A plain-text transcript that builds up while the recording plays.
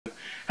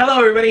Hello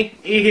everybody,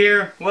 E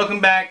here. Welcome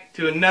back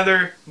to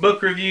another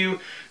book review,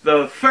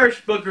 the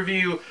first book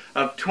review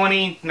of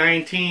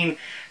 2019.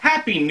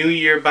 Happy New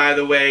Year, by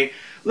the way.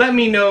 Let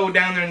me know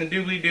down there in the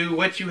doobly-doo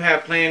what you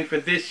have planned for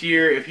this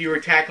year, if you are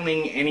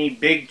tackling any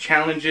big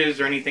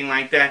challenges or anything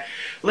like that.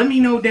 Let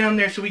me know down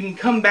there so we can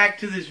come back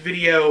to this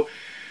video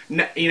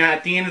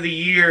at the end of the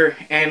year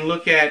and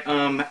look at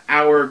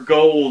our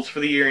goals for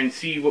the year and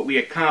see what we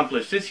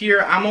accomplished. This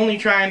year I'm only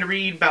trying to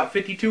read about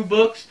 52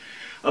 books,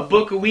 a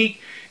book a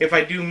week. If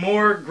I do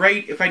more,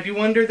 great. If I do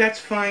under, that's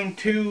fine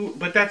too,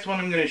 but that's what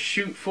I'm going to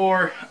shoot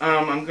for.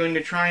 I'm going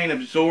to try and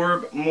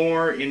absorb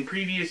more. In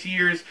previous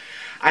years,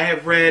 I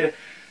have read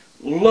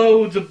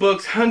loads of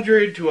books,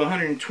 100 to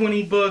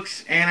 120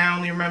 books, and I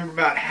only remember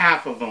about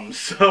half of them.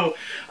 So,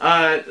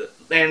 and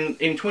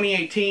in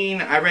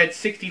 2018, I read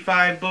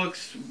 65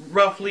 books,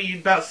 roughly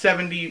about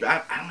 70. I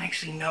don't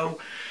actually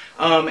know,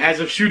 as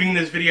of shooting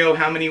this video,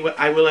 how many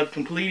I will have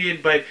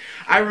completed, but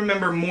I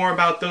remember more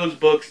about those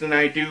books than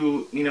I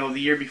do, the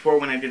year before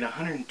when I did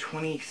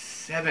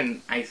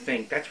 127, I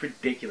think. That's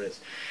ridiculous.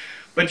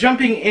 But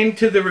jumping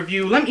into the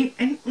review, let me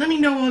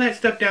know all that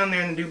stuff down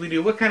there in the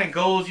doobly-doo. What kind of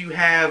goals you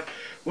have,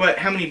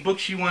 how many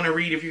books you want to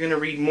read, if you're going to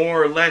read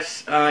more or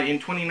less in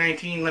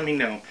 2019, let me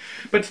know.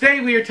 But today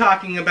we are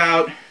talking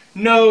about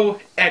No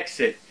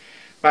Exit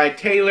by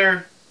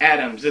Taylor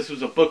Adams. This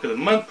was a Book of the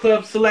Month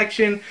Club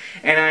selection,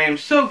 and I am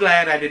so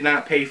glad I did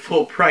not pay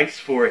full price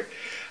for it.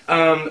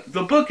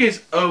 The book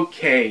is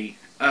okay.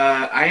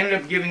 I ended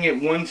up giving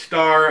it 1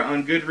 star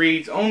on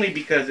Goodreads only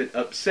because it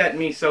upset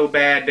me so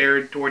bad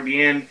there toward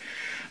the end.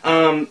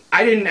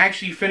 I didn't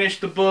actually finish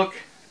the book.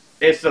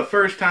 It's the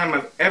first time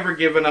I've ever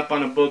given up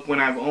on a book when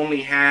I've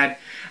only had,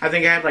 I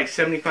think I had like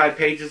 75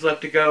 pages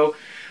left to go.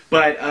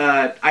 But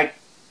I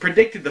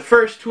predicted the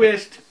first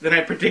twist, then I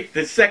predicted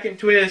the second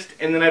twist,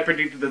 and then I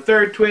predicted the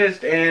third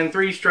twist, and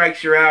 3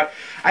 strikes you're out.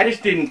 I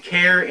just didn't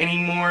care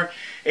anymore.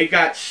 It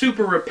got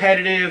super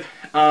repetitive,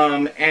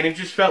 and it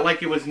just felt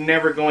like it was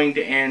never going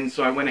to end,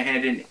 so I went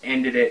ahead and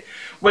ended it.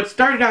 What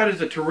started out as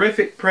a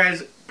terrific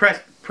premise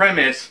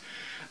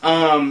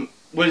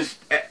was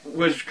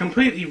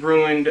completely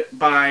ruined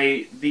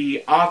by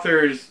the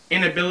author's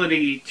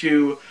inability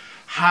to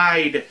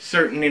hide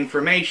certain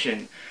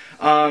information.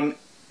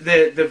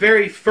 The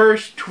very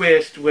first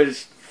twist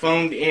was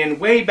phoned in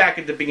way back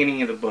at the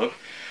beginning of the book,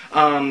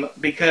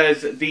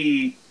 because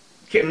the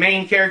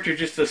main character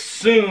just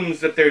assumes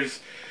that there's,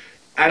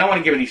 I don't want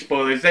to give any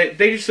spoilers, they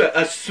just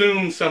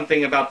assume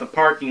something about the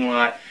parking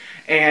lot,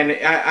 and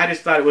I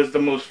just thought it was the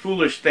most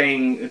foolish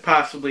thing it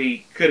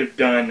possibly could have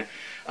done.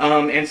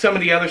 And some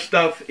of the other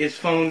stuff is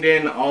phoned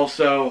in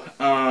also,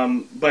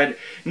 but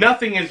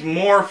nothing is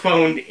more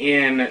phoned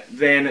in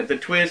than the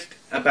twist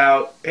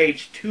about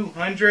page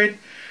 200,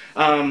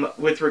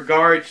 with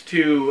regards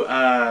to,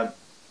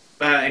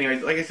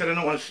 anyways, like I said, I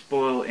don't want to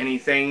spoil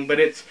anything, but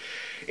it's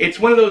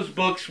one of those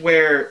books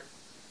where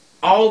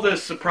all the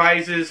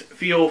surprises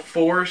feel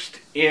forced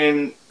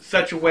in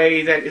such a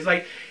way that it's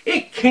like,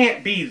 it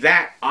can't be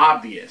that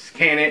obvious,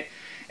 can it?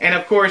 And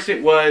of course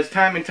it was,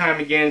 time and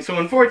time again. So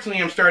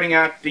unfortunately I'm starting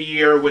out the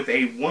year with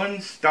a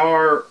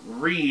 1-star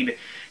read,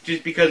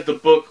 just because the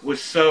book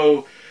was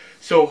so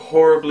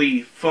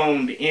horribly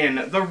phoned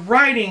in. The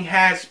writing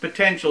has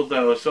potential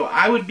though, so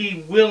I would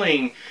be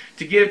willing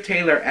to give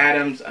Taylor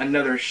Adams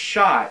another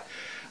shot,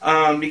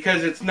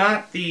 because it's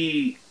not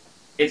the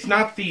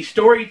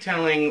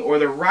storytelling or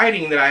the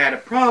writing that I had a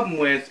problem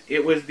with.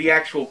 It was the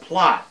actual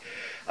plot,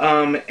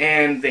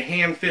 and the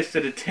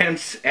ham-fisted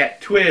attempts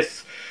at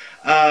twists.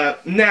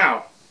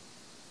 Now,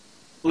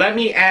 let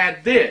me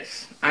add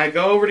this. I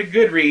go over to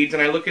Goodreads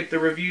and I look at the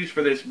reviews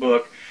for this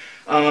book,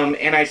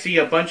 and I see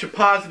a bunch of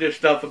positive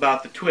stuff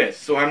about the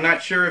twist. So I'm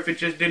not sure if it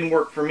just didn't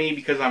work for me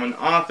because I'm an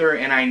author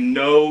and I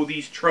know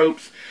these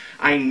tropes.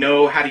 I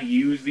know how to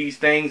use these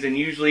things, and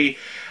usually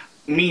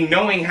me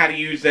knowing how to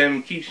use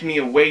them keeps me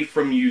away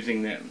from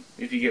using them,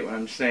 if you get what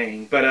I'm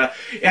saying. But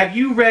have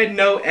you read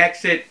No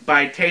Exit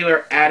by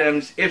Taylor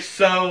Adams? If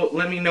so,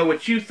 let me know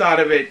what you thought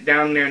of it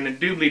down there in the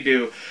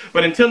doobly-doo.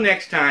 But until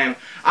next time,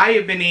 I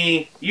have been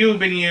E, you have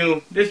been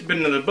you, this has been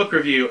another book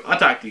review. I'll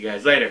talk to you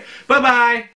guys later. Bye-bye!